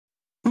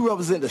We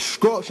represent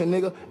destruction,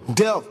 nigga.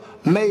 Death,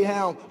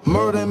 mayhem,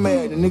 murder, and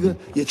madness, nigga.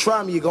 You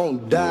try me, you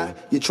gon' die.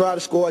 You try to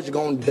score, you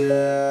gon'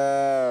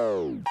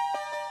 die.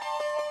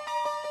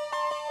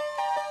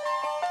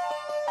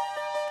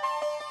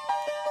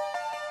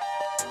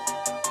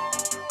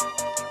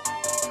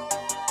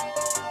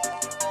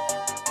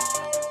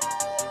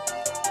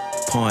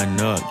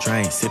 Pouring up,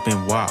 drink,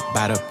 sipping, walk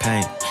by the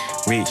paint.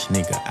 Rich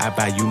nigga, I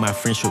value my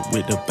friendship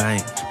with the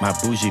bank. My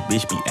bougie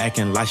bitch be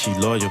acting like she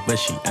loyal, but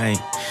she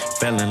ain't.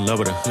 Fell in love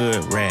with a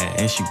hood rat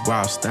and she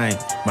wild stank.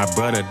 My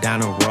brother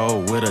down the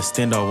road with a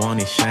stendo on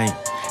his shank.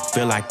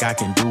 Feel like I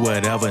can do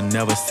whatever,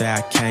 never say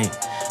I can't.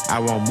 I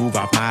won't move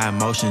off my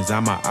emotions,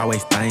 I'ma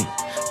always think.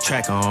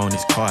 Tracker on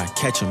his car,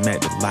 catch him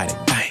at the light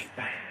and bang.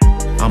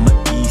 I'm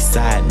a east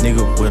side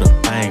nigga with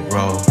a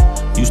bankroll.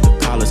 Used to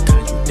call us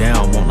country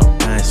down, want no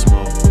blind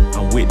smoke.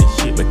 I'm with this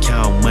shit, but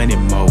count money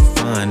more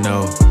fun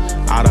though.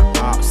 All the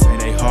ops say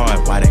they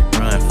hard, why they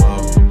run for?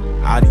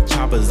 All these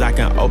choppers, I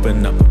can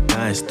open up a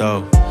gun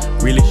store.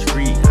 Really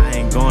street, I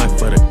ain't going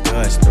for the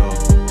gusto.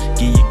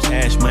 Give you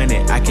cash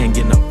money, I can't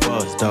get no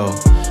buzz though.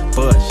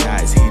 Buzz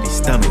shots hit his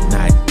stomach,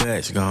 now his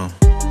guts gone.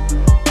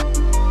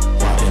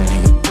 Walk that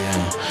nigga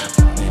down,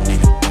 walk that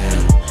nigga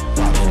down,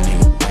 walk that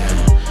nigga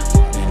down,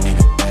 walk that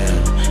nigga down,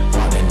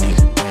 walk that nigga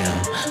down,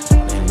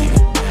 walk that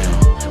nigga down,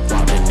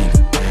 walk that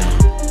nigga down.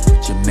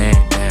 Put your man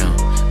down,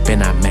 then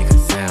I make a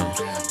sound.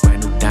 Brand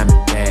new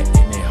diamond bag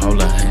and they hold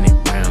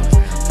 100 rounds.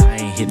 I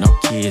ain't hit no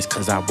kids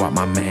cause I walk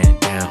my man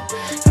down.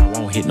 I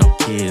won't hit no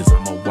kids,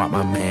 I'ma walk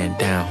my man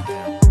down.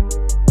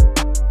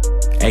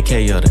 AK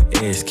or the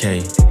SK.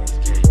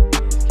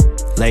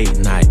 Late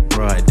night,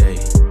 broad day.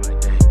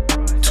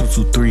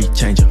 223,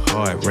 change your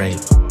heart rate.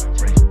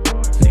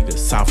 Nigga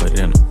softer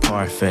than a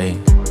parfait.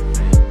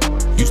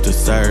 Used to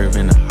serve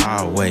in the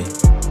hallway.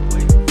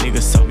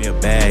 Nigga sold me a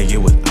bag, it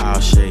was all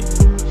shake.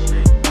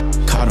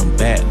 Caught him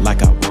back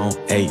like I want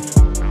 8.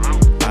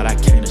 Thought I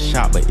came to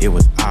shop, but it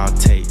was all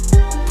take.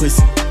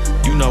 Pussy,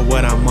 you know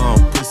what I'm on,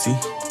 pussy.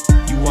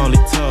 You only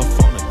tough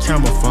on the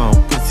camera phone,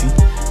 pussy.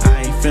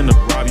 I ain't finna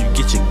rob you,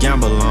 get your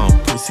gamble on,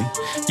 pussy.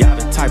 Y'all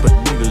the type of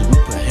niggas we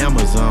put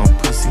hammers on,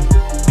 pussy.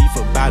 Beef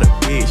about a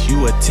bitch,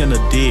 you a tender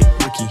dick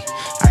rookie.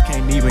 I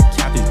can't even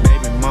cap this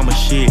baby mama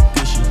shit,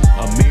 gushy.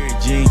 A Mary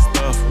Jean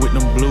stuff with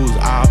them blues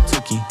all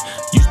tookie.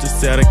 Used to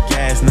sell the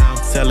gas, now I'm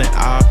selling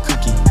all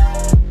cookie.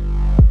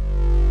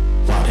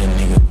 Walk that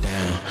nigga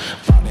down,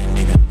 walk that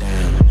nigga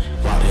down,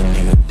 walk that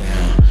nigga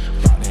down,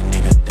 walk that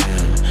nigga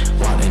down,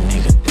 walk that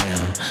nigga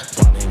down,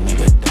 walk that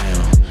nigga down,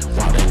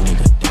 walk that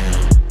nigga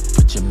down.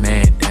 Put your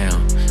man down,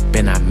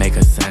 then I make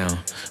a sound.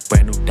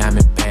 Brand new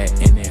diamond bag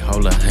and they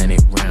hold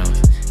 100 rounds.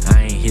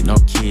 I ain't hit no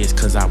kids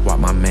cause I walk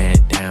my man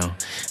down.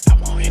 I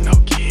won't hit no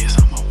kids,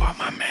 I'ma walk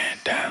my man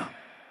down.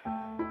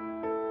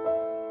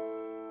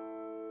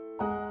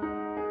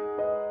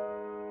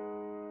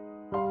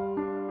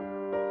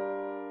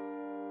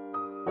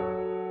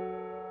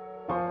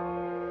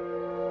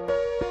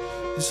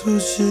 This whole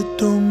shit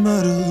don't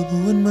matter, but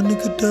when my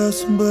nigga died,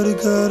 somebody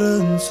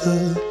gotta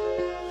answer.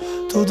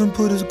 Told him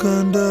put his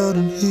gun down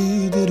and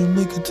he didn't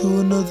make it to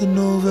another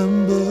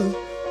November.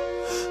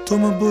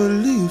 Told my boy to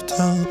leave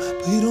town,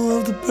 but he don't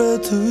have the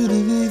bread to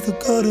really leave the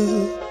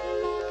gutter.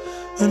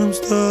 And I'm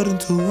starting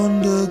to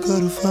wonder,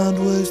 gotta find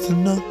ways to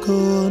not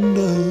go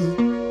under.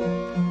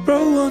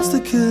 Bro wants to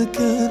kill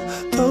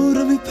again, told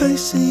him be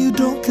patient, you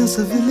don't kill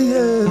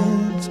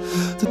civilians.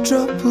 The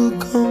trap will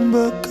come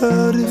back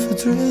out if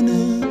it's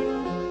raining.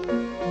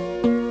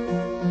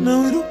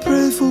 Now we don't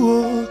pray for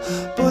war,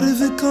 but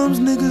if it comes,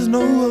 niggas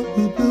know what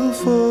we built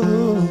for.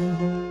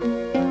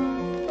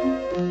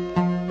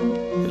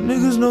 The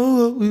niggas know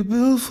what we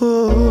built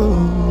for.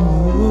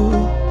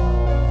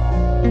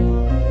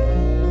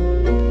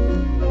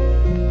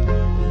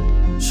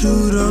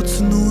 Shootouts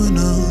in the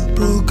winter,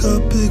 broke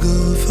out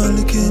bigger.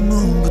 Finally came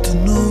home, but to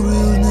no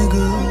real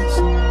niggas.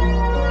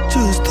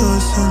 Just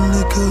us and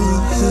liquor,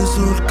 his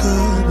old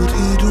girl, but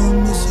he don't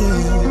miss her.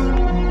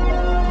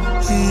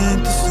 He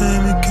ain't the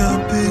same, he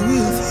can't be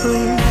with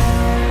her.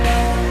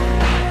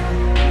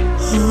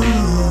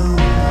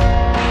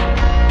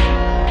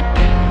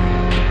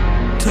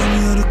 Tell me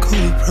how to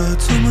cope, right?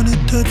 Too many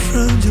dead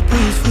friends, you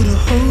pays for the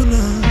whole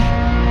night.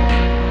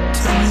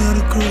 Tell me how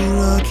to grow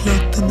right,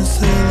 locked in the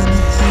cell and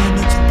you hearing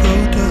that you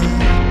broke down.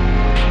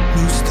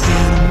 New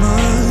state of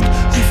mind,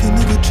 if your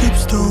nigga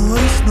trips, don't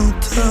waste no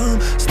time.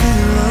 Stay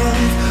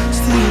alive,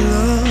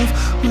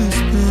 we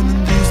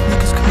spinning these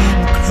niggas claim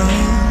the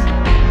crown.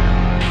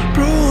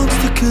 Bro wants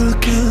to kill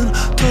again,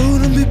 told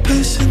him be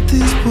patient,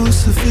 these poor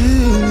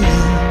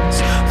civilians.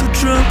 The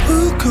trap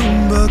will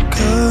come back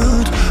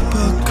out.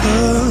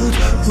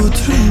 What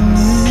we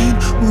need,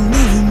 we'll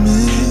never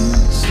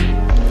miss,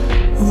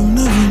 we'll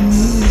never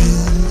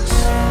miss.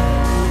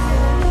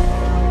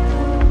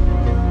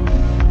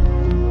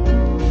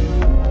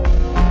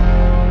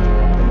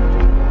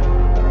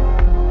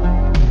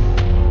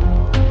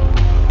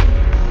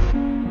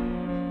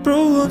 Bro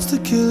wants to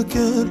kill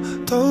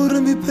again, told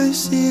him be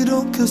patient,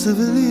 don't kill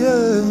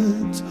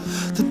civilians.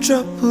 The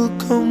trap will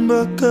come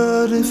back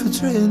out if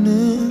it's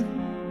raining.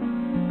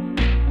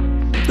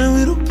 Man,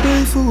 we don't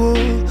pray for war,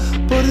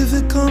 but if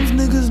it comes,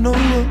 niggas know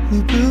what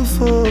we built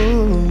for.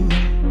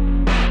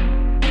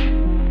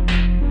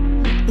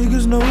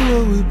 Niggas know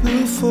what we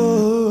built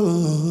for.